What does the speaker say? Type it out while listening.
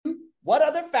what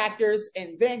other factors,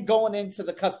 and then going into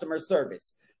the customer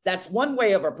service. That's one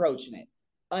way of approaching it.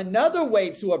 Another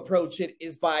way to approach it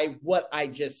is by what I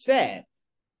just said.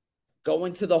 Go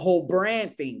into the whole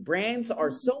brand thing. Brands are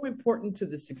so important to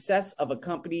the success of a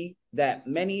company that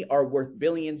many are worth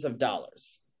billions of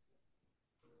dollars.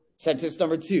 Sentence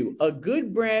number 2, a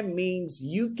good brand means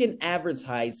you can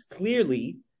advertise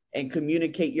clearly and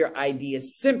communicate your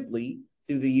ideas simply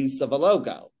through the use of a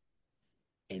logo.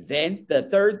 And then the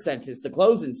third sentence, the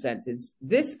closing sentence,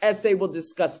 this essay will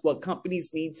discuss what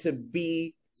companies need to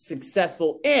be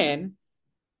successful in.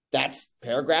 That's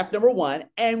paragraph number 1.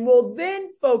 And we'll then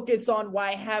focus on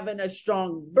why having a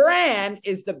strong brand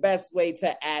is the best way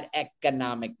to add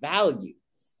economic value.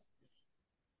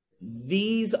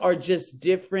 These are just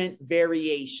different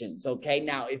variations, okay?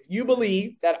 Now, if you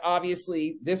believe that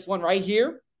obviously this one right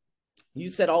here, you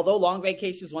said, although long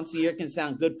vacations once a year can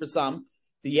sound good for some,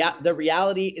 the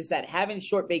reality is that having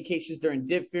short vacations during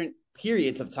different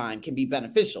periods of time can be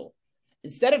beneficial.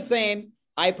 Instead of saying,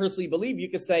 I personally believe, you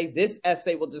could say this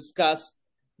essay will discuss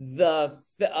the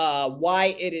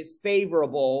why it is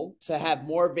favorable to have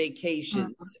more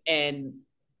vacations and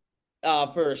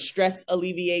for stress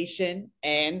alleviation,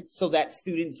 and so that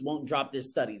students won't drop their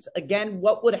studies. Again,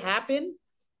 what would happen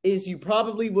is you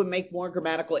probably would make more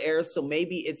grammatical errors, so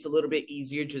maybe it's a little bit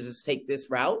easier to just take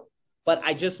this route. But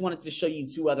I just wanted to show you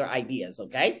 2 other ideas,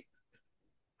 okay?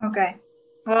 Okay.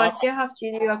 Well, I still have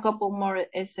to do a couple more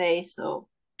essays, so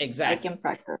exactly. I can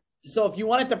practice. So if you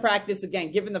wanted to practice,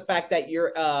 again, given the fact that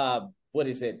you're,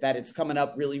 that it's coming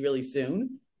up really, really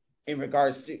soon in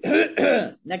regards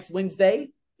to next Wednesday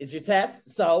is your test.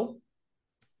 So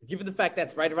given the fact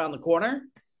that's right around the corner,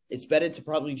 it's better to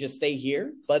probably just stay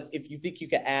here. But if you think you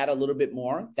could add a little bit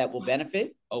more that will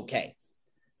benefit, okay.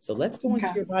 So let's go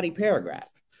into your body paragraph.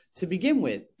 To begin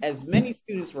with, as many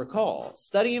students recall,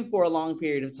 studying for a long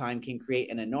period of time can create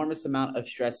an enormous amount of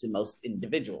stress in most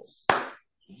individuals.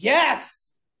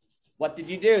 Yes! What did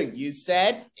you do? You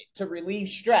said to relieve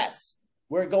stress.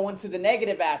 We're going to the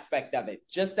negative aspect of it.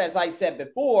 Just as I said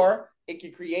before, it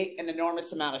can create an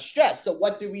enormous amount of stress. So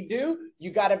what do?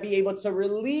 You got to be able to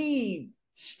relieve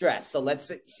stress. So let's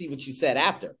see what you said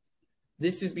after.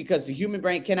 This is because the human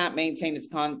brain cannot maintain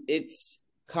its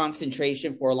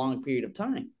concentration for a long period of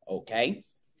time. Okay.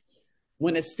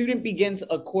 When a student begins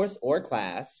a course or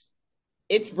class,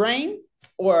 its brain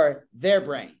or their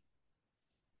brain?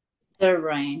 Their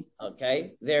brain.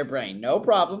 Okay. Their brain. No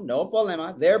problem. No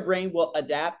problema. Their brain will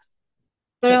adapt.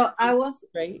 But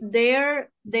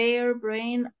their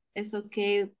brain is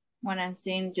okay when I'm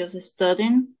saying just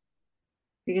studying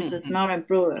because it's not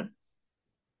improved.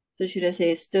 So should I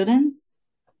say students?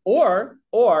 Or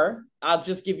I'll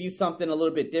just give you something a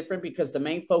little bit different because the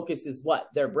main focus is what?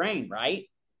 Their brain, right?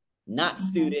 Not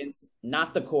students,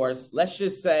 not the course. Let's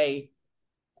just say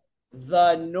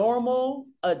the normal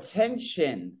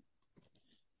attention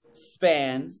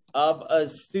spans of a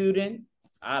student,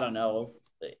 I don't know,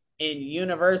 in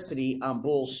university, I'm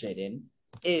bullshitting,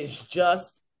 is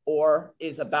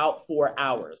about 4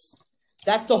 hours.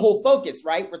 That's the whole focus,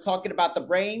 right? We're talking about the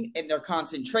brain and their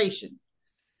concentration.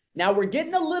 Now we're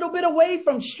getting a little bit away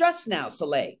from stress now,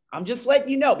 Soleil. I'm just letting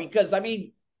you know because, I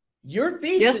mean, your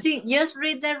thesis... Just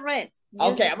read the rest.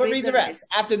 Okay, I'm going to read the rest.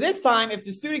 After this time, if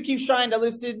the student keeps trying to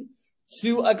listen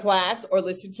to a class or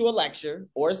listen to a lecture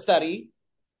or study,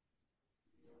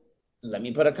 let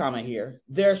me put a comma here,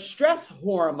 their stress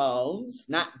hormones,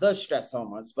 not the stress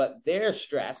hormones, but their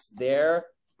stress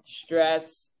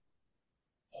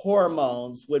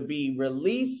hormones would be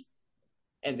released.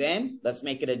 And then let's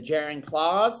make it a gerund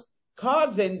clause,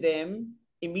 causing them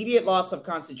immediate loss of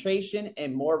concentration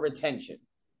and more retention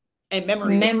and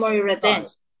memory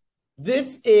retention.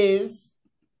 This is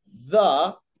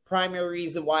the primary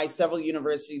reason why several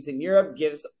universities in Europe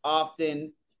gives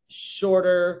often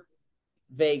shorter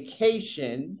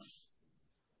vacations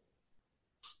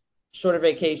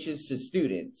to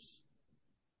students.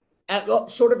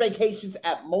 Shorter vacations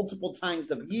at multiple times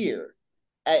of the year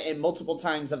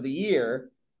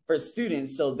for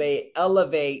students, so they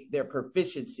elevate their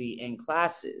proficiency in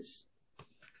classes.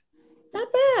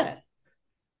 Not bad.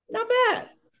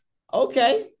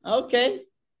 Okay.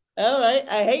 All right.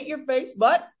 I hate your face,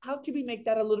 but how can we make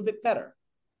that a little bit better?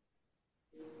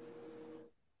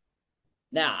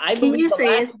 Now, I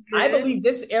believe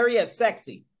this area is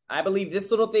sexy. I believe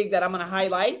this little thing that I'm going to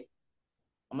highlight,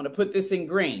 I'm going to put this in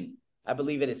green. I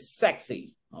believe it is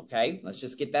sexy. Okay, let's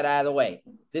just get that out of the way.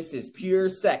 This is pure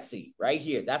sexy right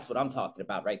here. That's what I'm talking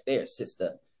about right there,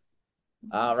 sister.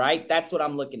 All right, that's what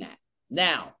I'm looking at.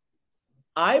 Now,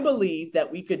 I believe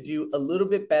that we could do a little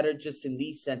bit better just in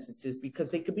these sentences because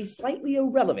they could be slightly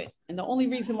irrelevant. And the only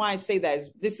reason why I say that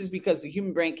is this is because the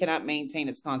human brain cannot maintain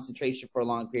its concentration for a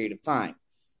long period of time.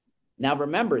 Now,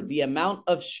 remember, the amount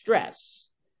of stress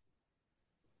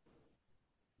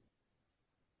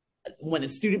when a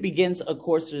student begins a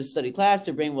course or a study class,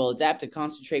 their brain will adapt to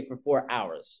concentrate for 4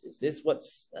 hours. Is this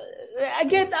what's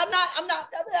again? I'm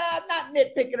not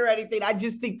nitpicking or anything. I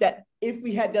just think that if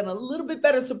we had done a little bit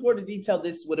better supported detail,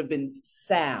 this would have been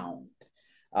sound.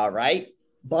 All right,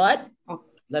 but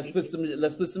let's put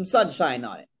some sunshine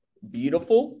on it.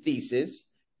 Beautiful thesis,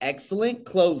 excellent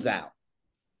closeout.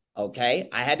 Okay,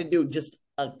 I had to do just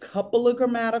a couple of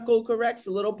grammatical corrects,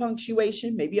 a little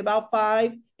punctuation, maybe about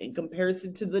 5 in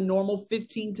comparison to the normal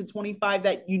 15 to 25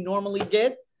 that you normally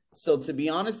get. So to be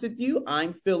honest with you,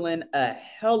 I'm feeling a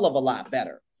hell of a lot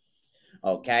better.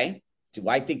 Okay. Do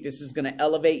I think this is going to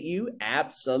elevate you?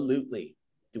 Absolutely.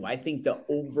 Do I think the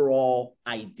overall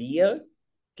idea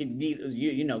can be,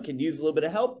 can use a little bit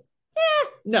of help?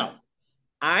 No.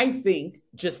 I think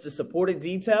just the supported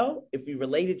detail, if we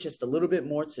related just a little bit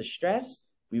more to stress,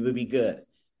 we would be good.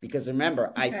 Because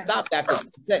remember, I stopped after 2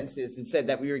 sentences and said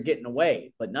that we were getting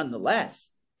away. But nonetheless,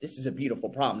 this is a beautiful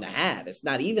problem to have. It's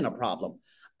not even a problem.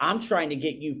 I'm trying to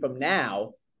get you from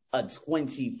now a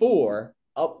 24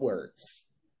 upwards.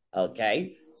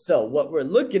 Okay. So what we're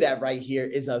looking at right here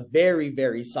is a very,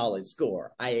 very solid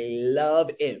score. I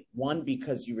love it. 1,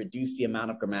 because you reduce the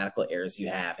amount of grammatical errors you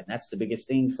have. And that's the biggest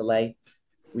thing, Soleil.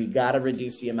 We got to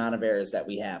reduce the amount of errors that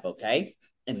we have. Okay.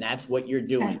 And that's what you're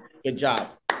doing. Good job.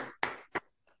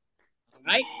 All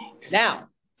right. Now,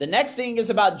 the next thing is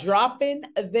about dropping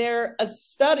their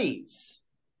studies.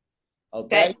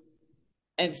 Okay.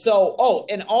 And so,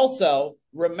 and also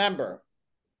remember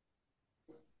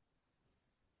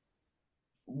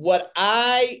but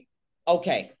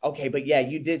yeah,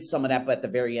 you did some of that, but at the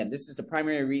very end, this is the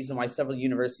primary reason why several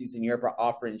universities in Europe are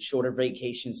offering shorter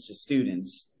vacations to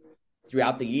students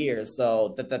throughout the year.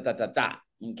 So,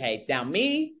 okay.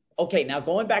 Now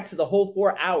going back to the whole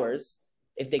 4 hours,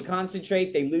 if they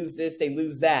concentrate, they lose this, they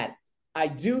lose that. I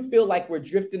do feel like we're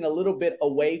drifting a little bit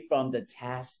away from the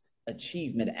task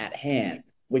achievement at hand,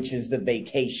 which is the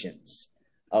vacations.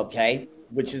 Okay.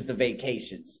 Which is the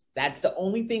vacations. That's the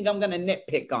only thing I'm going to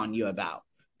nitpick on you about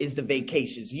is the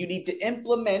vacations. You need to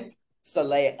implement,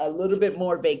 Soleil, a little bit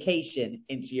more vacation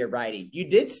into your writing. You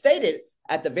did state it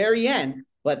at the very end,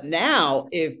 but now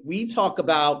if we talk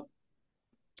about,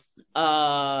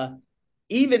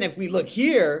 even if we look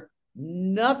here,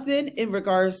 nothing in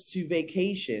regards to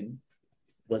vacation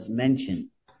was mentioned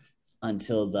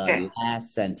until the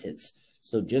last sentence.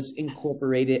 So just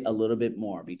incorporate it a little bit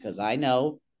more because I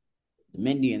know the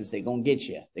Mindians, they're going to get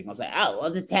you. They're going to say,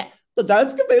 the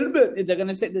task fulfillment. They're going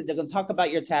to say that they're going to talk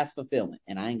about your task fulfillment.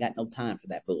 And I ain't got no time for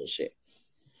that bullshit.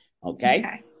 Okay.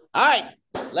 All right.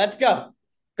 Let's go.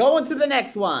 Going to the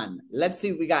next one. Let's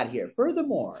see what we got here.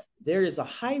 Furthermore, there is a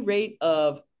high rate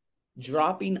of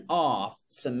dropping off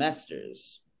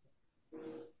semesters.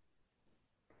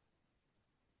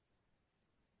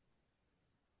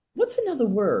 What's another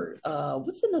word?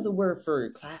 What's another word for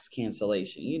class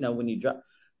cancellation? You know, when you drop,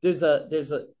 there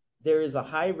is a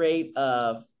high rate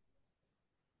of,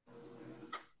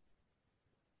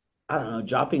 I don't know,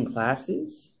 dropping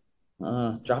classes,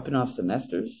 dropping off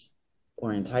semesters,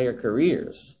 or entire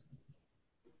careers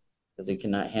because they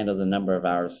cannot handle the number of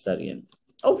hours studying.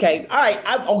 Okay, all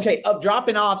right, of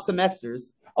dropping off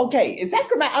semesters. Okay, is that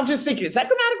I'm just thinking, is that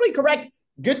grammatically correct?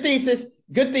 Good thesis.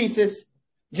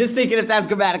 Just thinking if that's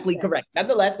grammatically correct.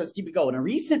 Nonetheless, let's keep it going. A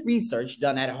recent research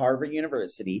done at Harvard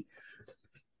University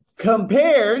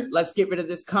compared, let's get rid of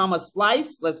this comma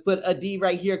splice. Let's put a D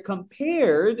right here,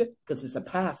 compared, because it's a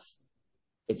past.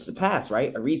 It's the past,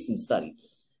 right? A recent study.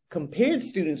 Compared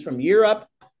students from Europe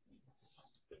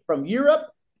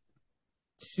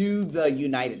to the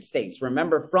United States.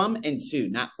 Remember, from and to,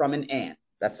 not from and.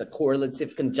 That's a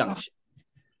correlative conjunction.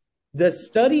 The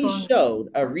study showed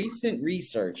recent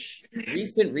research.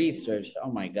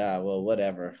 Oh my God. Well,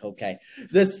 whatever. Okay.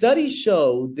 The study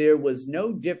showed there was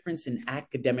no difference in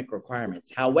academic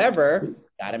requirements. However,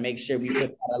 got to make sure we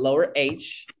put a lower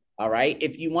H. All right.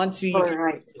 If you want to, you can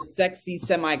use sexy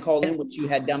semicolon, which you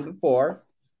had done before.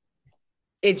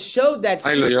 It showed that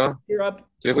Europe.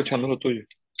 Estoy escuchando lo tuyo.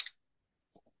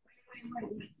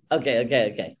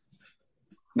 Okay.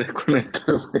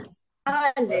 Desconéctame.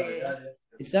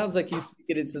 It sounds like he's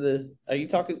speaking into the. Are you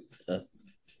talking?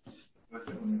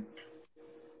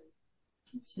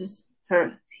 It's just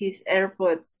his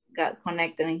AirPods got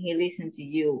connected and he listened to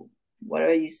you.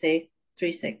 Whatever you say,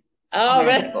 3 seconds. Oh,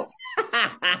 man.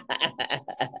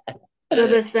 So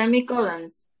the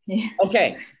semicolons, Yeah.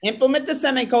 Okay, implement the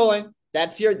semicolon.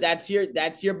 That's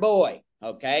your boy.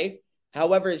 Okay.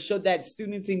 However, it showed that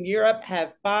students in Europe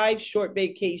have 5 short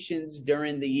vacations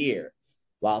during the year,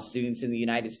 while students in the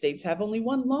United States have only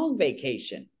 1 long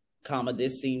vacation. Comma,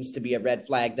 this seems to be a red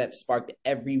flag that sparked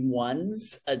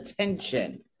everyone's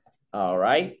attention. All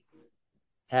right.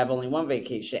 Have only 1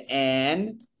 vacation.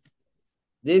 And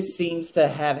this seems to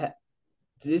have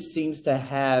this seems to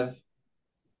have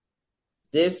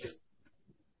this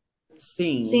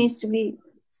Seems to be.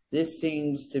 This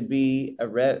seems to be a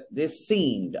red. This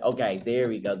seemed okay. There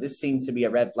we go. This seemed to be a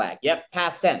red flag. Yep,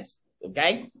 past tense.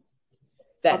 Okay,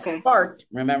 that Okay. sparked.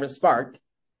 Remember, sparked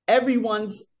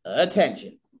everyone's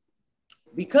attention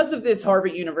because of this.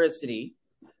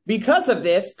 Because of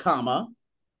this, comma,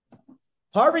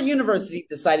 Harvard University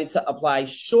decided to apply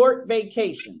short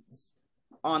vacations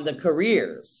on the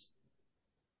careers.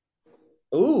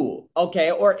 Ooh, okay,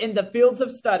 or in the fields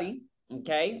of study.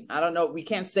 Okay, I don't know. We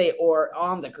can't say or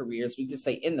on the careers. We just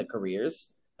say in the careers.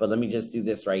 But let me just do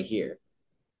this right here.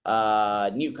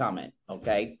 New comment.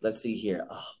 Okay, let's see here.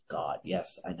 Oh God,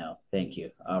 yes, I know. Thank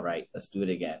you. All right, let's do it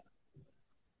again.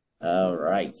 All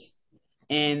right.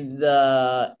 In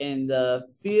the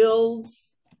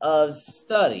fields of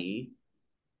study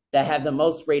that have the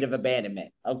most rate of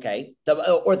abandonment. Okay,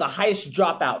 or the highest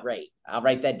dropout rate. I'll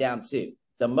write that down too.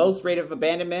 The most rate of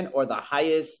abandonment or the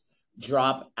highest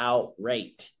dropout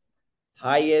rate.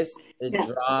 Highest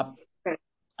dropout rate.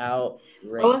 I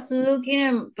was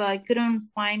looking, but I couldn't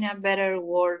find a better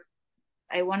word.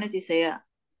 I wanted to say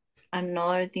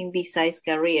another thing besides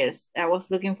careers. I was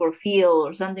looking for field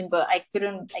or something, but I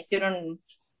couldn't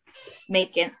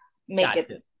make it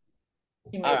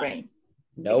in my brain.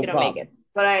 No problem. Make it.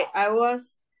 But I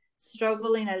was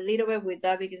struggling a little bit with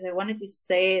that because I wanted to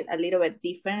say it a little bit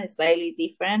different, slightly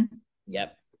different.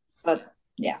 Yep. But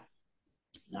yeah.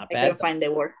 Not bad. I couldn't find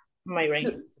the word in my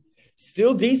brain.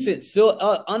 Still decent, still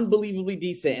unbelievably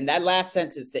decent. In that last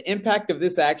sentence, the impact of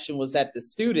this action was that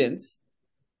students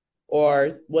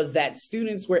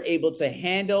were able to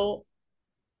handle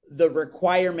the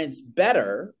requirements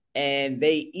better, and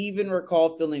they even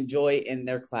recall feeling joy in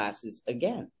their classes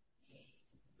again.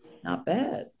 Not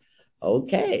bad.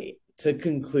 Okay, to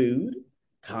conclude,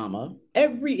 comma,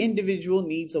 every individual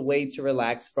needs a way to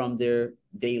relax from their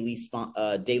daily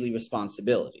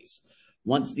responsibilities.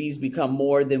 Once these become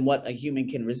more than what a human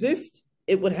can resist,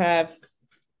 there would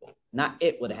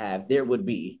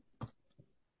be.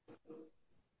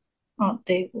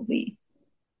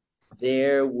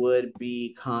 There would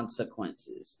be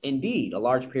consequences. Indeed, a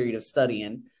large period of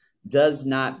studying does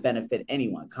not benefit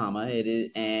anyone, comma,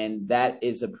 and that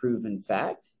is a proven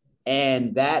fact.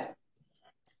 And that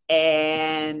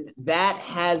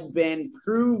has been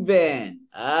proven.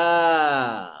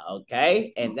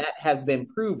 Okay. And that has been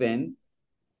proven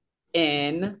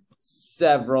in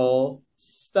several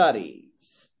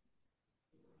studies,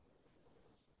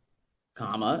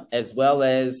 comma, as well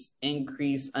as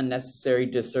increase unnecessary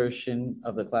desertion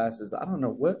of the classes. I don't know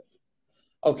what.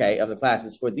 Okay, of the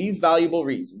classes. For these valuable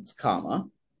reasons, comma,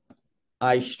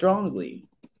 I strongly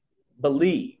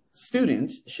believe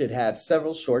students should have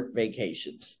several short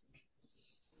vacations.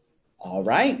 All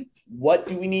right. What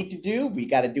do we need to do? We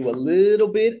got to do a little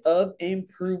bit of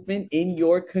improvement in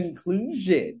your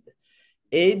conclusion.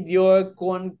 In your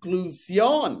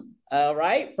conclusion. All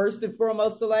right. First and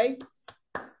foremost, Soleil,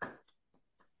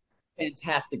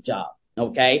 fantastic job.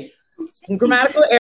 Okay. Some grammatical errors.